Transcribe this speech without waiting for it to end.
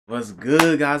What's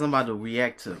good, guys? I'm about to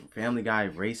react to Family Guy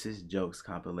racist jokes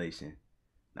compilation.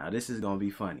 Now, this is gonna be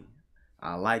funny.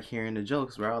 I like hearing the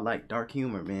jokes, bro. I like dark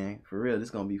humor, man. For real, this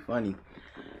is gonna be funny.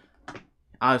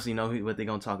 Obviously, you know what they're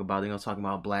gonna talk about. They're gonna talk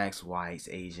about blacks, whites,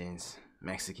 Asians,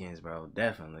 Mexicans, bro.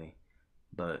 Definitely.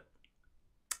 But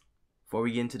before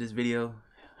we get into this video,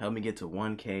 help me get to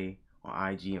 1K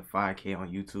on IG and 5K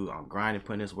on YouTube. I'm grinding,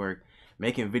 putting this work,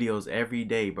 making videos every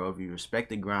day, bro. If you respect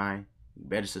the grind, you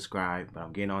better subscribe. But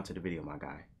I'm getting on to the video, my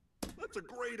guy. That's a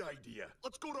great idea.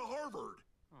 Let's go to Harvard.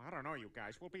 Oh, I don't know, you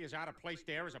guys. We'll be as out of place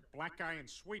there as a black guy in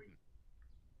Sweden.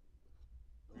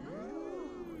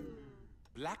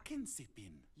 Black and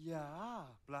sipping. Yeah,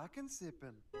 black and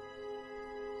sipping.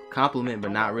 Compliment,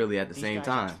 but not really at the These same guys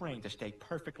time. are trained to stay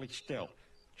perfectly still.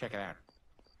 Check it out.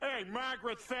 Hey,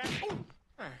 Margaret Thatcher.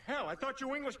 Oh, hell, I thought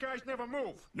you English guys never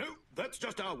move. No, that's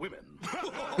just our women.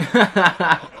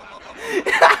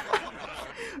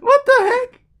 What the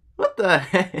heck? What the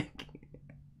heck?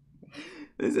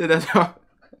 They said that's all.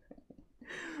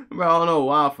 Bro, I don't know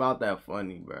why I found that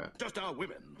funny, bro. Just our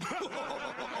women.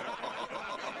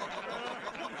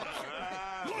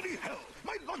 Bloody hell!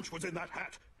 My lunch was in that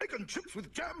hat. Egg and chips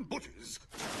with jam butties.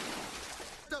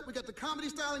 Up, we got the comedy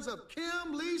stylings of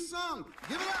Kim Lee Sung.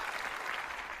 Give it up.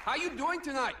 How you doing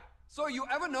tonight? So you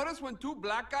ever notice when two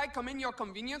black guys come in your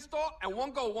convenience store and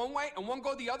one go one way and one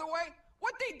go the other way?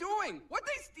 What they doing? What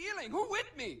they stealing? Who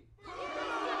with me?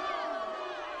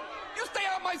 You stay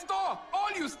out my store! All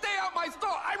you stay out my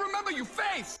store! I remember you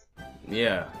face!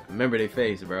 Yeah, remember they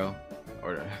face, bro.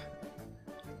 Or the...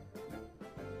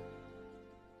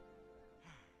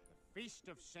 Feast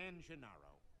of San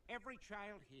Gennaro. Every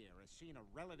child here has seen a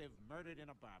relative murdered in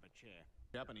a barber chair.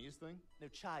 Japanese thing? No,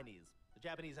 Chinese. The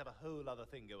Japanese have a whole other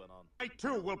thing going on. I,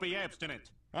 too, will be abstinent.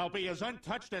 I'll be as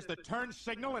untouched as the turn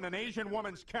signal in an Asian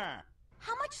woman's car.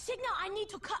 How much signal I need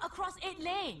to cut across 8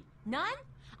 lanes? None?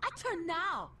 I turn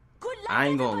now. Good luck. I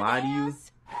ain't gonna lie to you.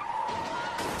 else.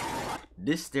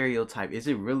 This stereotype, is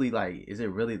it really like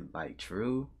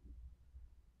true?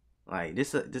 Like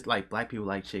this like black people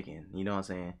like chicken, you know what I'm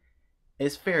saying?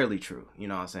 It's fairly true, you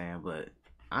know what I'm saying? But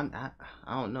I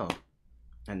don't know.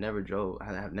 I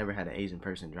have never had an Asian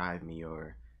person drive me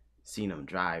or seen them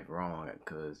drive wrong,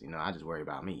 because, you know, I just worry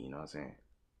about me, you know what I'm saying?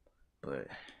 But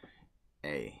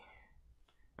hey,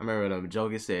 I remember the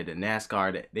joke, it said the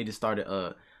NASCAR, that they just started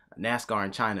NASCAR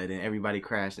in China, then everybody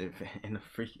crashed in the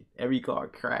freaking, every car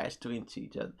crashed into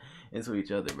each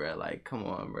other, bro. Like, come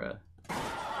on, bro.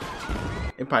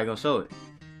 They probably gonna show it.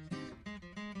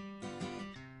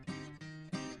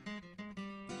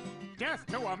 Death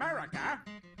to America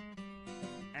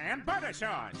and butter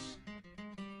sauce.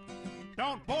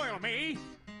 Don't boil me.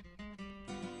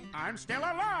 I'm still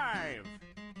alive.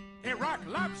 Iraq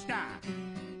lobster.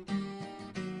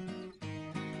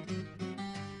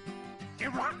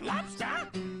 Iraq lobster?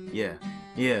 Yeah.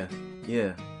 We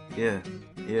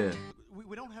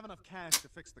don't have enough cash to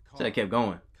fix the car. So I kept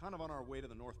going. Kind of on our way to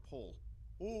the North Pole.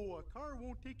 Oh, a car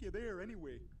won't take you there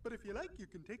anyway. But if you like, you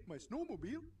can take my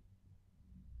snowmobile.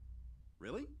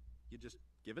 Really? You just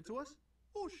give it to us?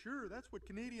 Oh, sure, that's what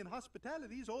Canadian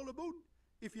hospitality is all about.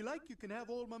 If you like, you can have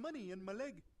all my money and my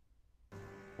leg.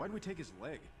 Why'd we take his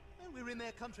leg? Well, we're in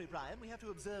their country, Brian. We have to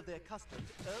observe their customs.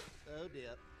 Oh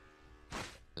dear.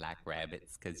 Like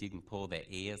rabbits, because you can pull their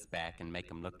ears back and make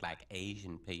them look like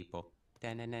Asian people.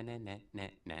 Give me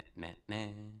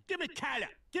color.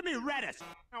 Give me reddish.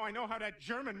 Now I know how that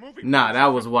German movie... Nah, that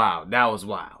was wild. That was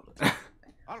wild.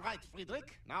 All right,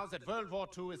 Friedrich. Now that World War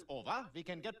II is over, we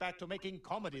can get back to making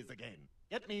comedies again.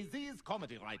 Get me these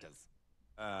comedy writers.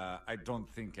 I don't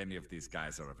think any of these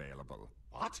guys are available.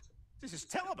 What? This is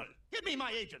terrible. Get me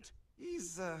my agent.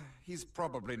 He's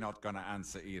probably not gonna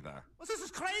answer either. Well, this is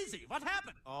crazy. What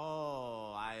happened?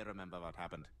 Oh, I remember what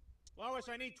happened. Lois,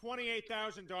 I need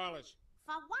 $28,000.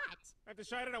 For what? I've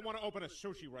decided I want to open a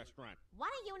sushi restaurant.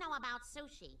 What do you know about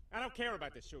sushi? I don't care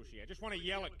about the sushi. I just want to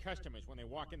yell at customers when they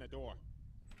walk in the door.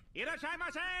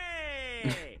 Irashaimase!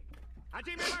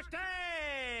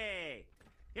 Hajimemashite!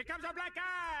 Here comes a black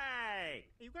guy!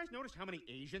 Hey, you guys notice how many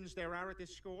Asians there are at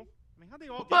this school? I mean, how they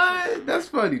all get... But that's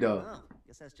funny though. Well,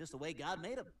 guess that's just the way God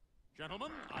made them.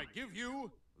 Gentlemen, I give you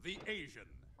the Asian.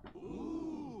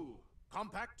 Ooh.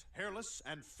 Compact, hairless,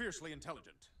 and fiercely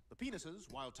intelligent. The penises,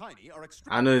 while tiny, are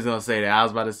extremely... I knew he was gonna say that. I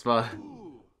was about to spot.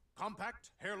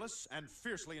 Compact, hairless, and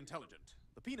fiercely intelligent.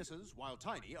 The penises, while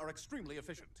tiny, are extremely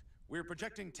efficient. We're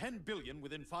projecting 10 billion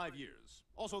within 5 years.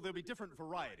 Also, there'll be different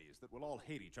varieties that will all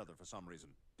hate each other for some reason.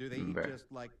 Do they eat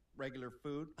just like regular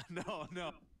food? No.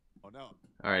 Oh, no.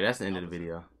 Alright, that's the end of the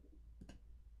video.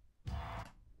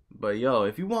 But yo,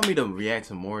 if you want me to react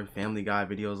to more Family Guy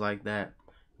videos like that,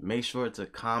 Make sure to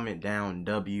comment down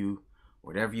W,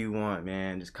 whatever you want,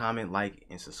 man. Just comment, like,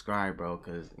 and subscribe, bro.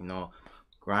 Cause you know,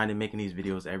 grinding, making these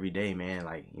videos every day, man.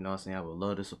 Like, you know what I'm saying? I would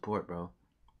love the support, bro.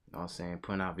 You know what I'm saying?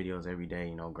 Putting out videos every day,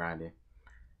 you know, grinding.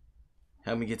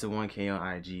 Help me get to 1K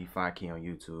on IG, 5K on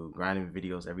YouTube. Grinding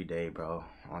videos every day, bro.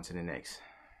 On to the next.